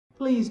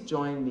Please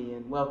join me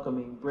in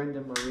welcoming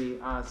Brenda Marie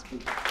Osbey.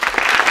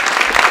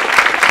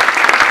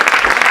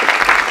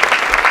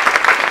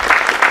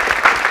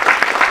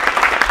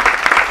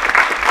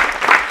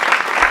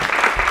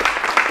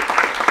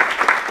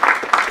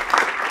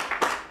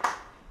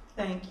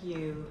 Thank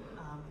you.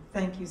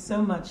 Thank you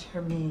so much,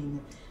 Hermine,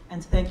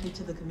 and thank you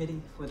to the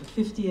committee for the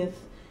 50th,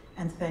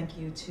 and thank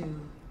you to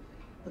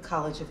the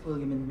College of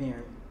William and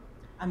Mary.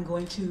 I'm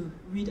going to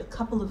read a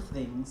couple of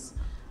things.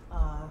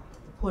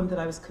 The poem that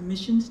I was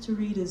commissioned to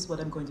read is what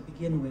I'm going to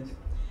begin with,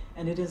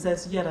 and it is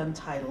as yet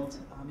untitled.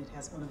 It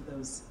has one of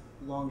those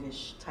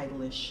longish,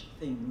 title-ish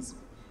things.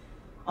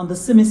 On the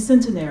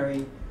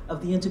semi-centenary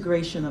of the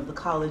integration of the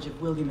College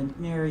of William and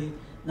Mary,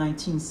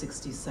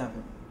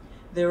 1967.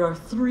 There are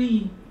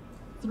three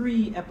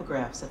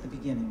epigraphs at the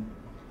beginning.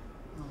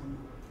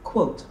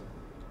 Quote,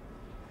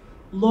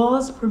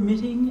 laws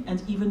permitting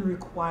and even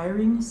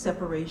requiring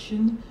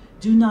separation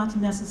do not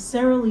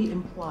necessarily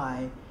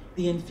imply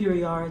the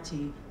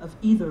inferiority of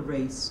either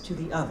race to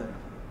the other.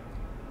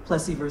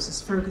 Plessy versus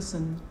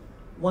Ferguson,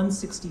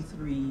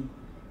 163,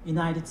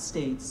 United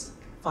States,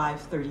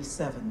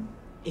 537,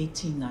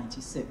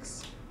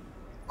 1896.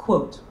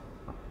 Quote,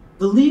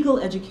 the legal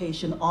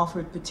education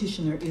offered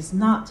petitioner is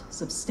not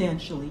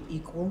substantially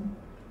equal,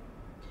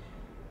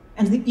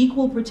 and the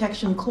Equal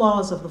Protection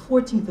Clause of the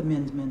 14th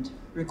Amendment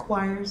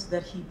requires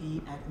that he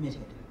be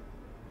admitted.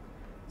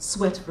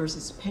 Sweat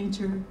versus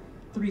Painter,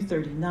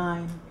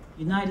 339,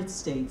 United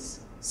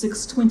States,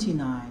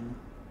 629,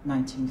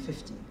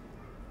 1950.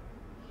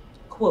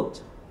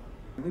 Quote,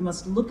 we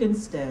must look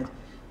instead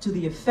to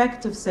the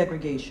effect of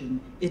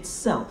segregation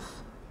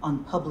itself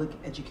on public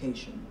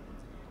education.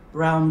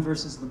 Brown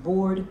versus the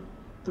Board,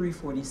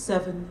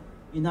 347,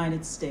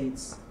 United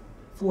States,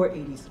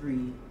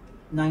 483,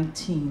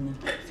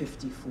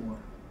 1954.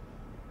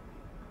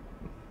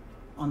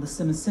 On the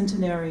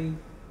semi-centenary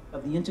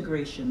of the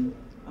integration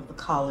of the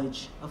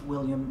College of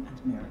William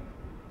and Mary.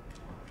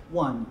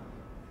 1.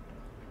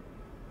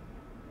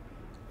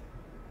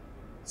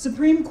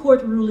 Supreme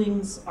Court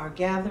rulings are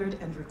gathered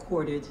and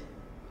recorded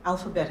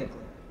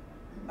alphabetically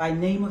by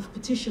name of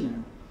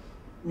petitioner,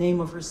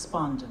 name of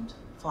respondent,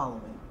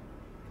 following.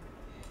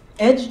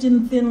 Edged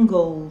in thin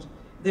gold,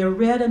 their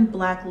red and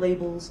black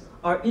labels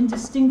are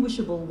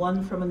indistinguishable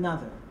one from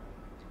another,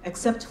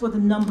 except for the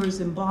numbers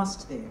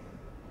embossed there,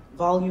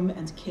 volume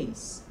and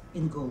case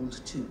in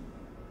gold too.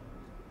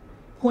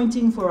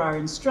 Pointing for our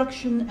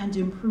instruction and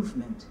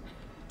improvement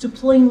to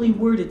plainly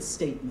worded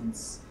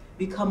statements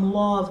become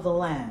law of the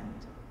land,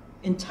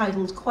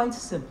 entitled quite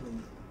simply,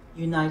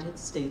 United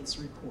States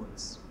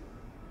Reports.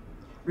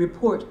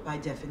 Report, by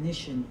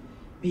definition,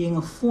 being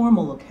a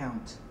formal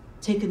account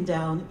taken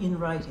down in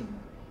writing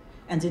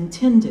and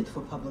intended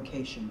for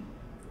publication.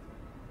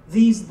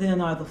 These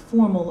then are the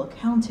formal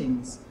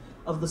accountings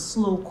of the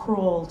slow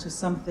crawl to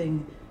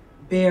something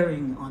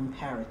bearing on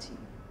parity,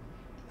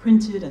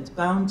 printed and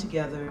bound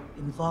together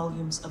in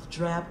volumes of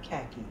drab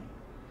khaki,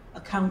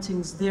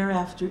 accountings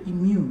thereafter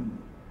immune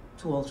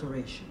to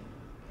alteration.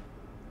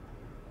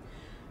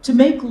 To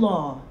make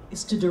law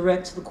is to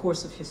direct the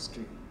course of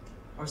history,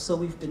 or so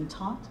we've been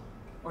taught,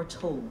 or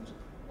told,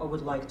 or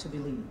would like to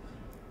believe.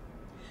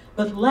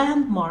 But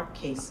landmark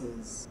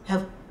cases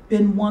have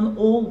been won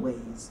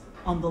always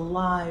on the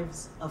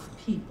lives of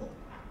people.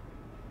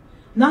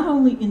 Not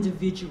only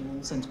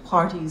individuals and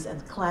parties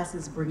and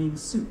classes bringing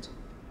suit,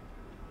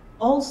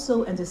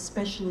 also and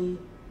especially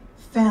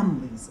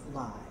families'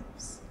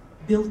 lives,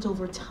 built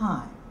over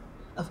time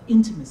of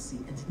intimacy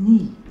and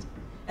need,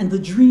 and the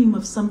dream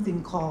of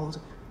something called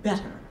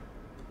better,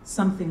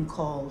 something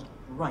called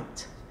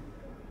right.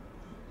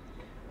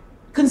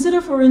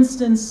 Consider, for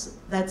instance,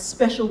 that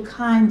special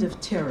kind of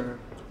terror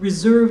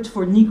reserved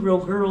for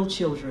Negro girl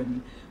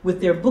children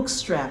with their book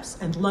straps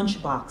and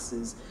lunch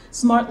boxes,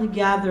 smartly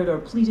gathered or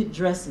pleated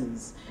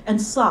dresses, and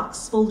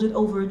socks folded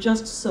over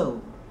just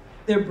so,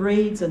 their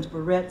braids and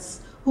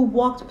barrettes, who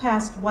walked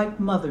past white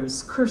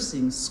mothers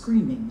cursing,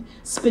 screaming,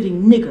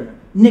 spitting nigger,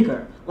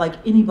 nigger, like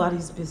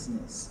anybody's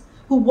business,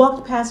 who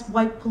walked past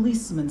white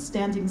policemen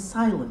standing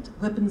silent,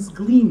 weapons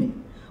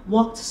gleaming,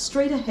 walked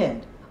straight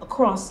ahead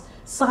across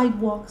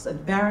sidewalks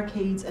and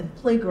barricades and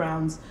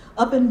playgrounds,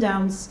 up and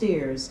down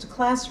stairs, to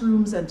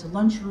classrooms and to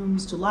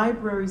lunchrooms, to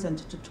libraries and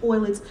to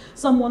toilets,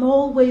 someone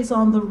always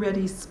on the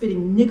ready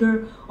spitting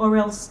nigger or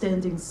else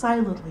standing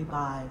silently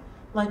by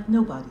like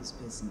nobody's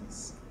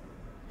business.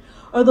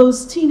 Or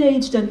those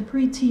teenaged and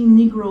preteen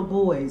Negro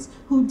boys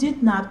who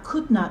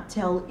could not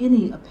tell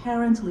any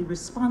apparently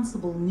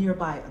responsible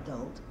nearby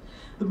adult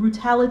the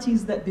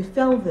brutalities that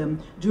befell them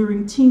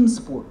during team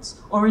sports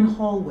or in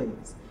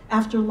hallways,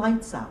 after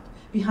lights out,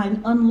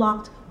 behind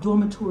unlocked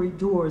dormitory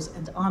doors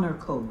and honor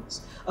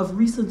codes of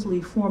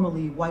recently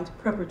formerly white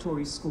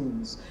preparatory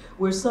schools,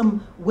 where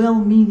some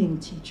well-meaning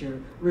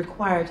teacher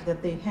required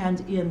that they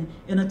hand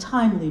in a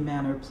timely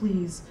manner,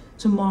 please,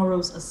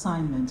 tomorrow's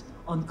assignment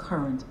on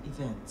current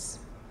events.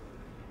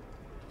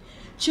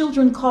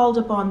 Children called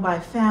upon by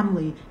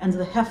family and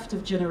the heft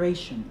of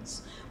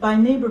generations, by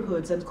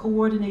neighborhoods and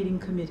coordinating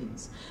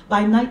committees,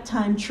 by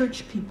nighttime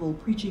church people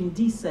preaching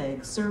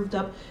deseg served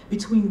up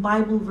between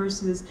Bible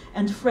verses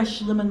and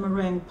fresh lemon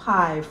meringue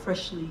pie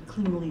freshly,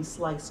 cleanly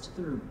sliced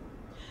through,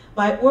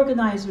 by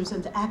organizers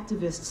and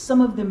activists,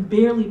 some of them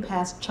barely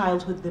past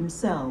childhood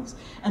themselves,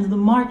 and the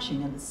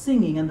marching and the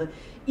singing and the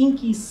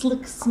inky,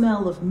 slick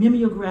smell of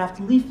mimeographed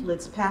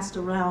leaflets passed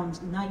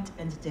around night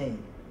and day.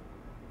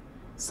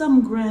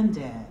 Some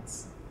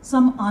granddads,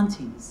 some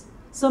aunties,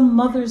 some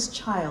mother's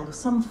child,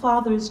 some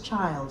father's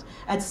child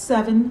at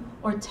 7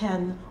 or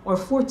 10 or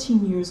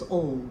 14 years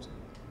old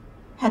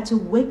had to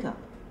wake up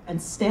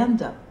and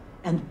stand up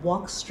and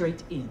walk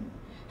straight in,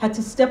 had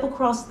to step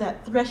across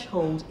that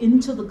threshold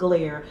into the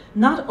glare,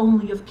 not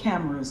only of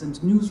cameras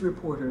and news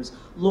reporters,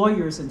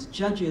 lawyers and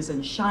judges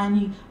and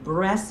shiny,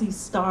 brassy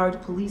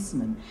starred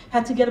policemen,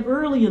 had to get up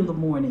early in the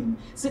morning,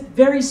 sit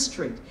very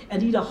straight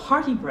and eat a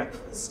hearty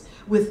breakfast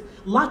with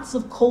lots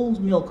of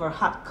cold milk or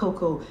hot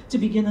cocoa to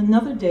begin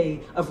another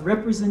day of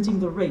representing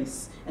the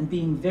race and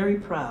being very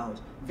proud,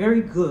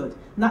 very good,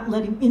 not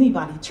letting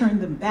anybody turn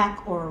them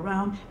back or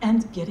around,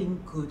 and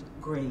getting good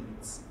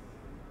grades.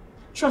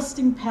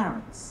 Trusting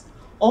parents,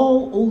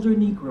 all older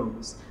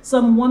Negroes,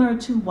 some 1 or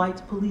 2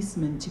 white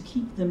policemen to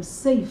keep them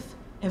safe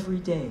every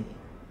day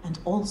and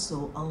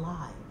also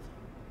alive.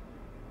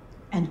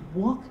 And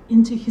walk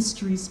into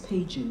history's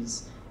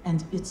pages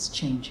and its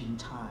changing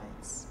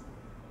tides.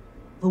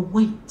 The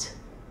weight,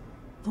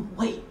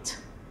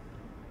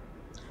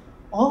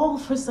 all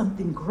for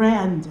something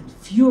grand and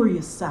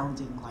furious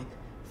sounding like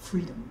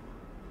freedom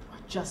or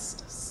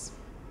justice.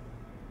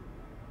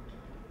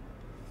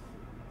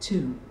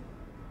 2.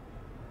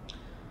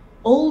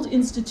 Old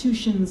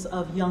institutions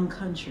of young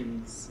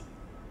countries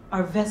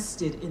are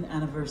vested in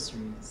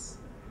anniversaries,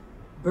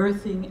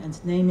 birthing and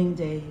naming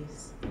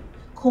days,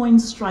 coin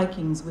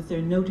strikings with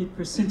their noted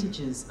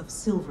percentages of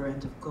silver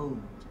and of gold,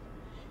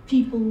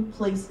 people,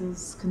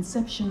 places,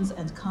 conceptions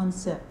and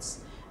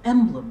concepts,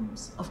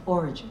 emblems of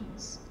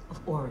origins,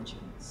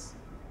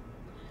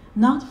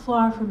 Not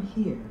far from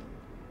here,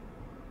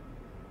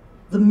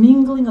 the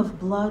mingling of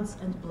bloods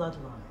and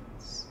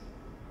bloodlines,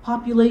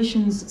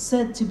 populations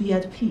said to be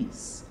at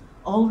peace,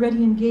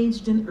 already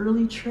engaged in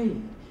early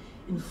trade,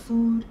 in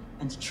food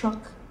and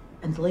truck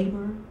and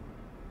labor,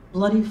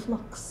 bloody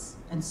flux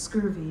and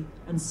scurvy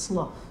and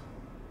slough,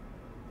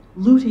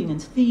 looting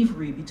and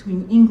thievery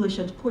between English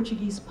and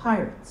Portuguese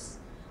pirates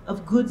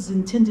of goods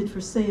intended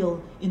for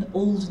sale in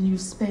old New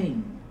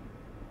Spain,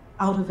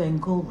 out of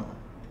Angola,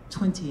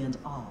 20 and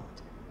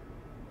odd.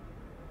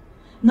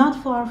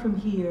 Not far from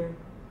here,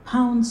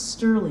 pounds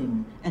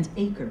sterling and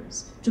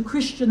acres to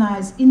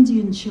Christianize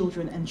Indian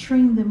children and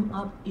train them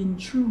up in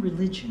true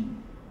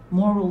religion,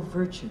 moral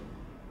virtue,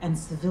 and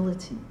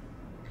civility.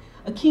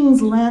 A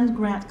king's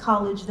land-grant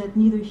college that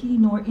neither he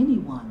nor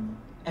anyone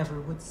ever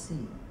would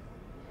see.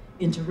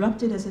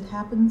 Interrupted, as it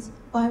happens,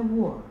 by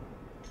war,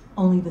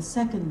 only the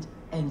second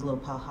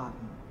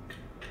Anglo-Powhatan.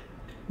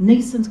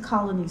 Nascent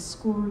colony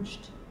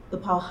scourged, the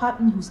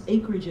Powhatan whose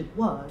acreage it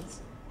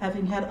was,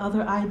 having had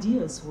other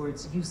ideas for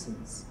its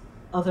uses,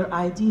 other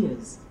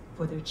ideas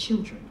for their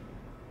children.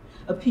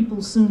 A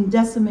people soon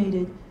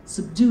decimated,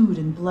 subdued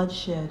in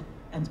bloodshed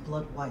and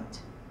blood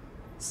white,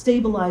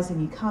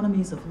 stabilizing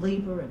economies of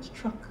labor and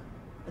truck,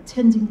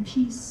 attending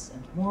peace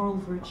and moral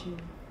virtue,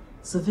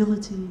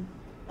 civility,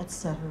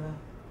 etc.,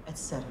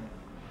 etc.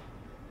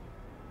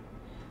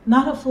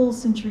 Not a full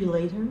century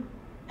later,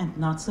 and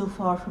not so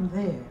far from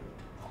there,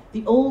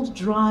 the old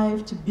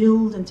drive to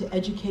build and to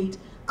educate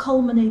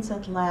culminates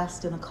at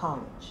last in a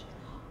college,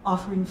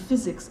 offering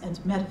physics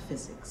and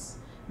metaphysics,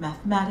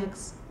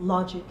 mathematics,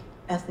 logic,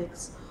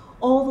 ethics,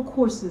 all the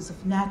courses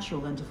of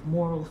natural and of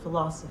moral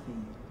philosophy,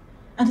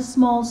 and a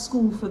small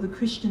school for the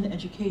Christian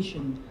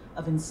education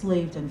of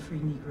enslaved and free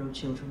Negro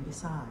children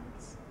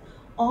besides.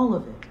 All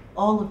of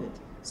it,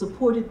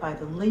 supported by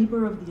the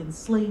labor of the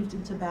enslaved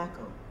in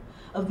tobacco,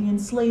 of the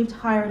enslaved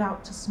hired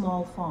out to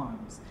small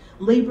farms,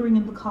 laboring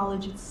in the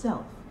college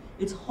itself,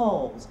 its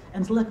halls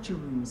and lecture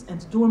rooms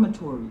and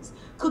dormitories,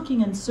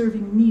 cooking and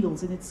serving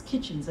meals in its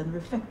kitchens and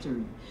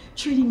refectory,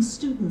 treating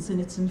students in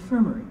its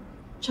infirmary,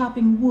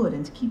 chopping wood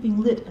and keeping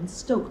lit and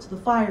stoked the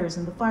fires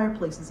in the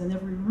fireplaces in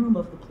every room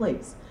of the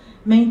place,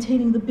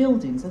 maintaining the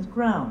buildings and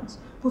grounds,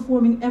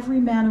 performing every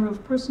manner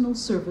of personal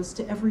service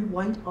to every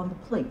white on the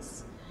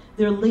place,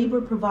 their labor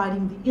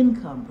providing the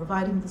income,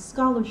 providing the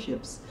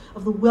scholarships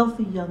of the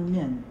wealthy young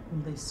men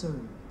whom they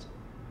served.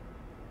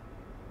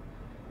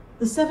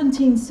 The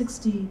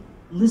 1760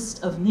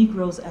 list of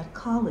Negroes at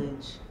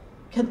college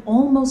can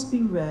almost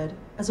be read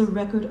as a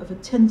record of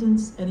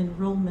attendance and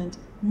enrollment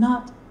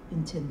not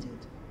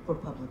intended for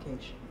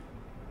publication.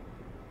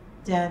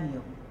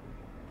 Daniel,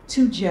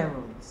 2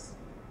 Geralds,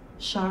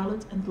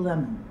 Charlotte and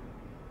Lemon,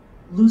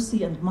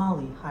 Lucy and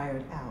Molly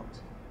hired out,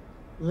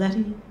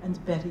 Letty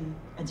and Betty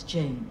and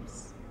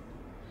James.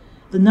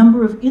 The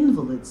number of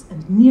invalids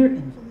and near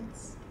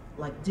invalids,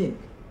 like Dick,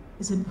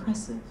 is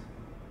impressive.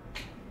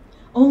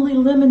 Only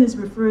Lemon is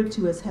referred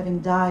to as having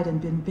died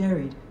and been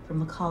buried from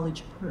the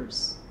college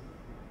purse.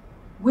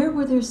 Where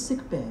were their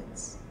sick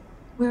beds?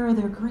 Where are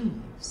their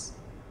graves?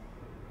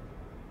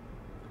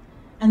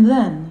 And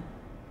then,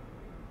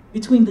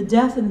 between the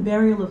death and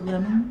burial of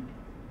Lemon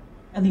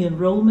and the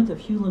enrollment of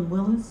Hewlin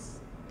Willis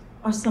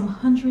are some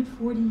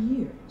 140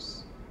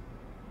 years.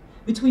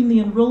 Between the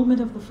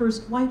enrollment of the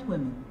first white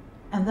women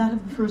and that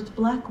of the first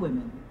black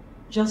women,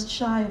 just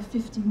shy of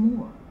 50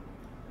 more.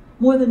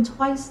 More than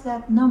twice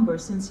that number,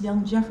 since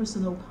young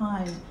Jefferson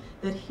opined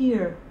that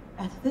here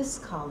at this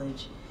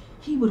college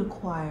he would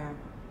acquire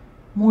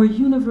more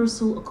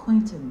universal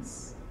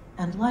acquaintance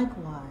and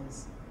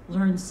likewise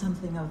learn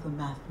something of the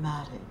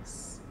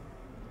mathematics.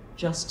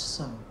 Just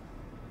so,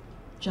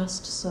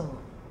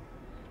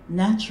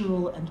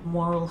 natural and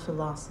moral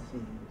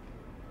philosophy,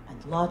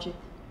 and logic,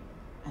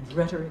 and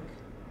rhetoric,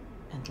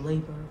 and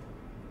labor,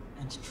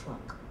 and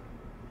truck.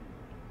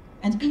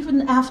 And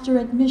even after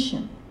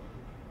admission,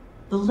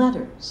 the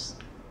letters,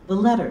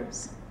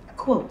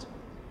 quote,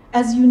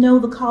 "As you know,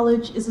 the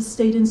college is a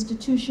state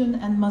institution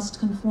and must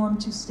conform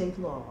to state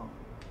law.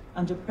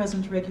 Under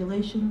present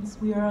regulations,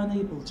 we are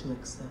unable to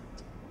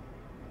accept."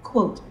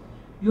 Quote,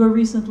 "Your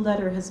recent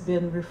letter has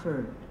been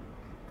referred."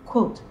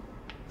 Quote,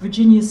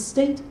 "Virginia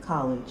State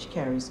College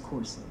carries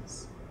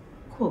courses."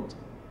 Quote,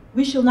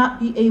 "We shall not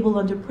be able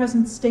under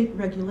present state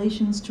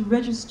regulations to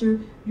register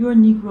your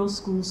Negro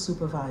school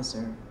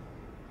supervisor.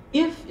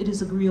 If it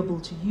is agreeable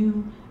to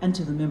you and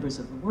to the members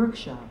of the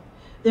workshop,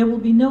 there will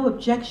be no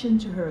objection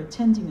to her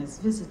attending as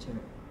visitor.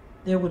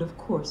 There would of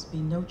course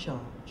be no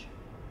charge."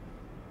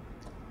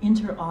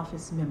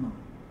 Inter-office memo.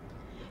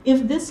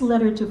 If this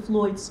letter to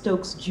Floyd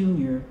Stokes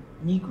Jr.,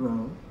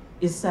 Negro,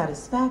 is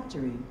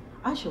satisfactory,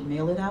 I shall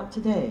mail it out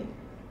today.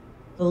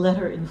 The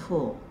letter in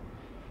full.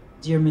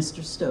 Dear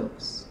Mr.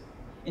 Stokes,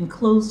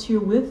 enclosed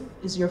herewith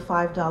is your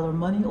 $5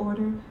 money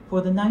order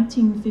for the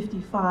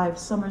 1955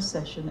 summer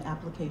session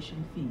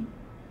application fee.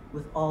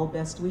 With all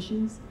best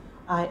wishes,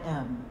 I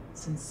am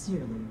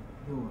sincerely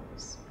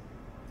yours.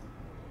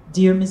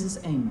 Dear Mrs.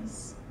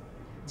 Amos,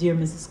 dear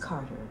Mrs.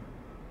 Carter,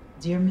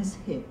 dear Miss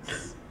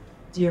Hicks,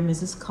 dear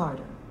Mrs.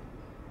 Carter,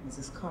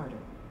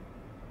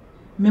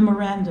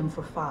 memorandum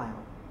for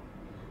file,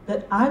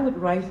 that I would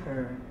write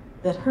her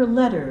that her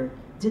letter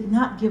did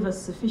not give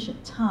us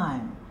sufficient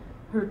time,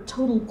 her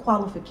total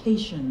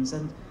qualifications,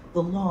 and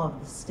the law of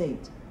the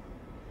state.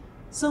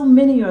 So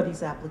many are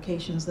these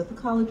applications that the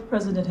college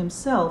president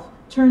himself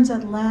turns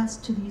at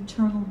last to the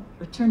eternal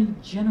Attorney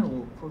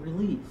General for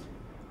relief.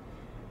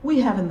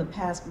 We have in the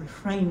past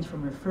refrained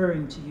from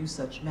referring to you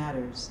such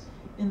matters.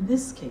 In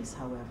this case,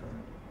 however,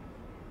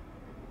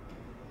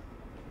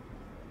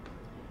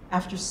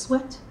 after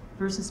Sweat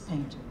versus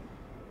Painter,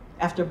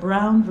 after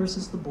Brown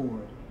versus the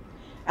board,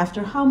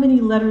 after how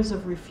many letters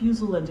of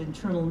refusal and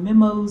internal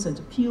memos and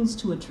appeals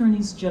to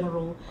attorneys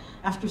general,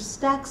 after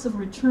stacks of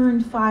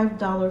returned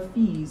 $5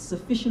 fees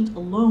sufficient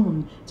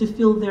alone to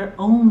fill their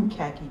own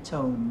khaki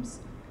tomes,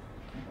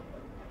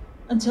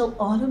 until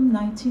autumn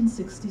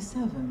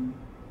 1967,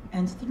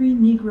 and 3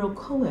 Negro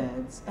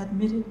co-eds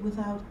admitted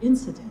without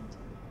incident,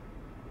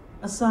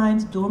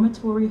 assigned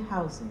dormitory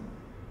housing,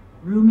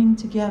 rooming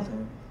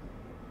together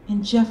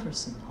in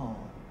Jefferson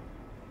Hall.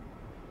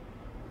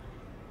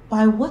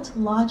 By what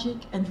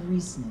logic and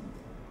reasoning,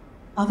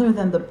 other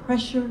than the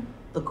pressure,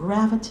 the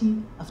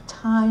gravity of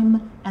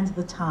time and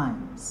the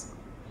times,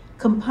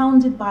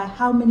 compounded by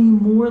how many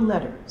more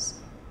letters,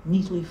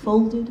 neatly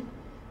folded,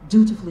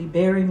 dutifully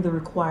bearing the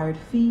required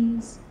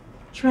fees,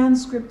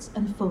 transcripts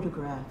and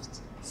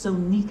photographs so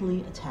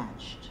neatly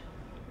attached?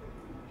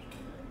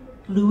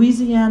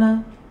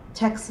 Louisiana,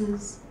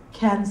 Texas,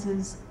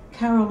 Kansas,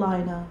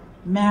 Carolina,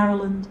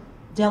 Maryland,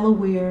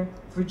 Delaware,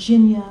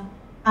 Virginia,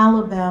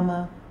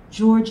 Alabama,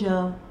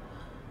 Georgia,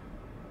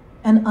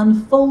 an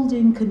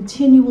unfolding,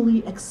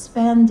 continually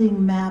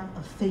expanding map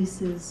of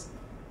faces,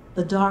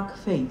 the dark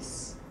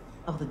face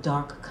of the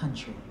dark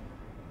country,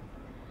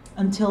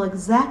 until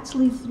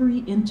exactly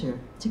 3 enter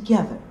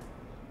together,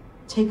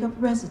 take up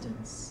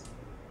residence,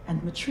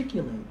 and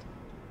matriculate,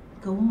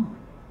 go on.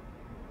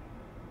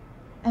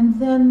 And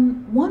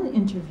then one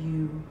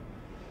interview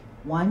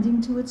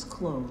winding to its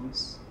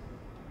close,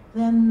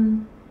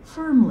 then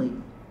firmly,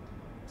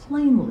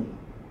 plainly,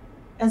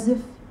 as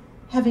if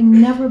having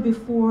never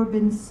before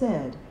been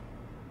said,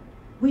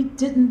 we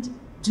didn't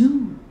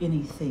do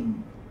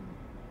anything.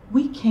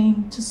 We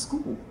came to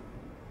school.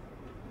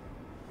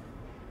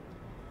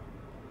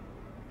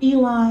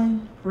 Eli,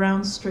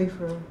 Brown,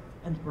 Strafer,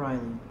 and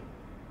Briley.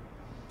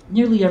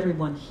 Nearly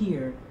everyone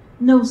here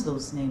knows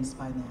those names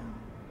by now.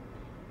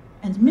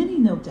 And many,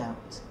 no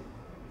doubt,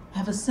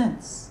 have a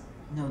sense,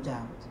 no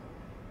doubt,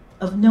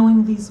 of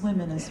knowing these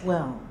women as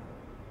well.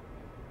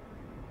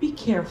 Be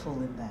careful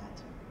in that.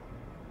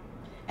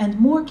 And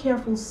more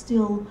careful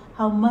still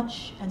how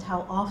much and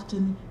how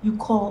often you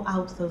call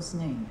out those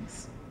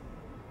names.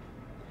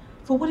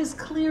 For what is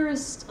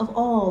clearest of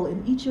all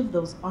in each of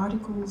those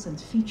articles and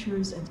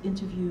features and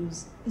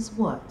interviews is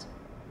what?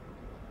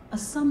 A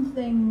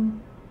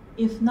something,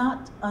 if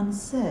not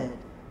unsaid,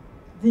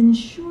 then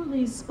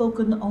surely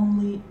spoken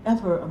only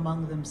ever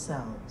among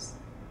themselves,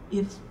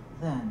 if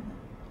then.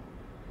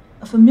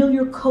 A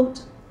familiar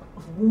coat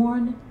of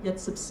worn yet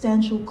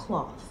substantial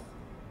cloth,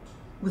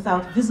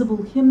 without visible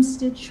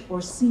hemstitch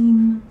or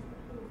seam,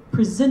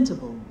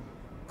 presentable,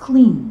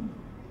 clean,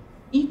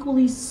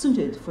 equally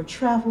suited for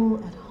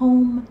travel at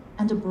home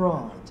and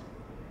abroad,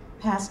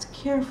 passed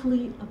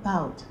carefully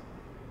about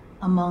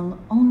among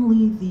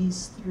only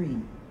these three.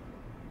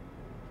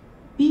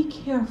 Be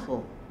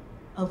careful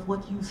of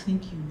what you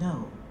think you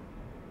know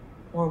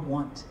or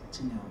want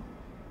to know.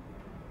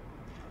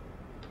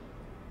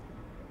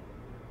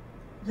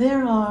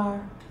 There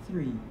are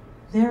three.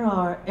 There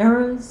are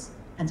eras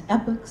and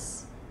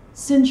epochs,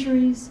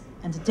 centuries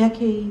and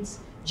decades,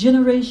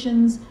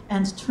 generations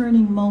and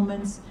turning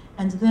moments,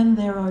 and then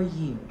there are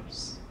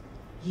years.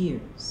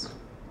 Years.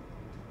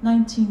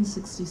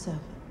 1967.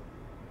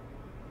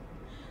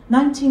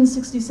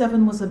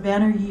 1967 was a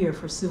banner year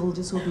for civil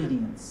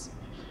disobedience,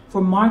 for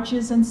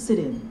marches and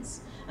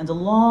sit-ins, and a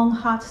long,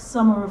 hot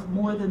summer of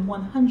more than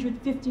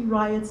 150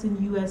 riots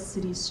in U.S.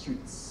 city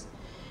streets.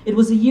 It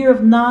was a year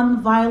of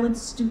non-violent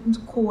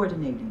student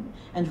coordinating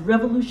and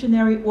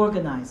revolutionary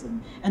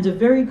organizing, and a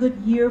very good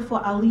year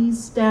for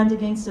Ali's stand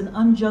against an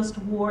unjust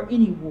war,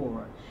 any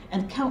war,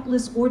 and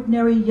countless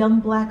ordinary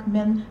young black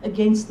men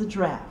against the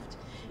draft.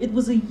 It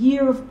was a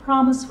year of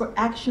promise for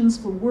actions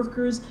for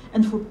workers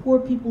and for poor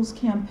people's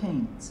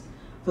campaigns,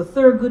 for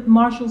Thurgood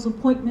Marshall's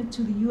appointment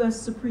to the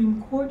U.S.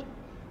 Supreme Court,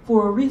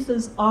 for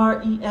Aretha's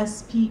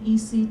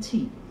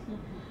RESPECT,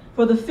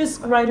 for the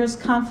Fisk Writers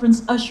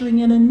Conference ushering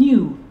in a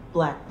new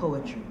black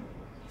poetry,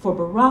 for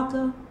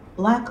Baraka,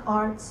 black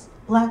arts,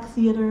 black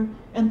theater,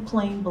 and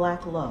plain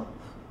black love,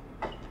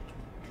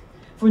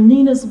 for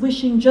Nina's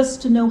wishing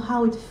just to know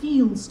how it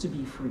feels to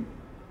be free,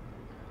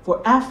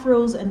 for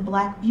afros and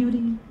black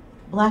beauty,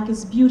 Black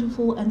is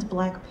Beautiful and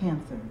Black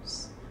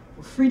Panthers,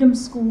 for freedom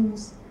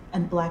schools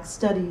and black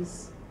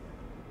studies,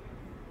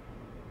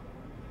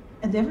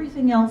 and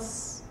everything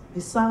else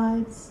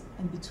besides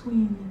and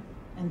between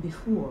and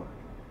before.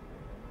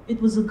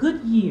 It was a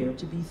good year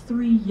to be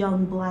three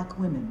young black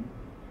women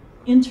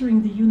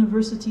entering the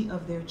university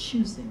of their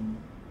choosing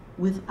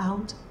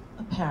without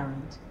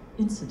apparent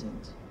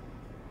incident.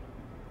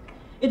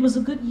 It was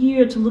a good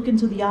year to look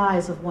into the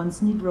eyes of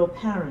one's Negro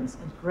parents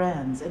and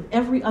grands and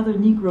every other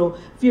Negro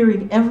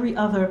fearing every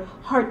other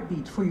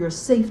heartbeat for your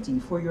safety,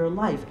 for your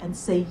life, and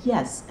say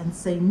yes and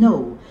say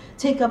no.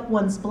 Take up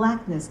one's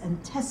blackness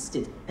and test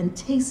it and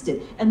taste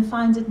it and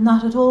find it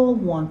not at all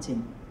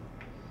wanting.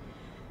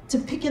 To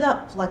pick it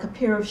up like a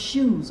pair of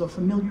shoes or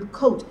familiar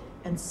coat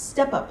and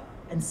step up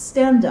and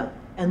stand up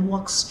and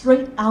walk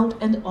straight out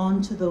and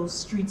onto those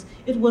streets.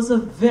 It was a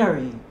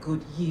very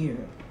good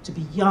year to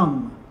be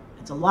young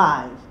and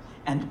alive,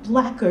 and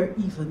blacker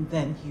even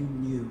than you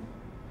knew.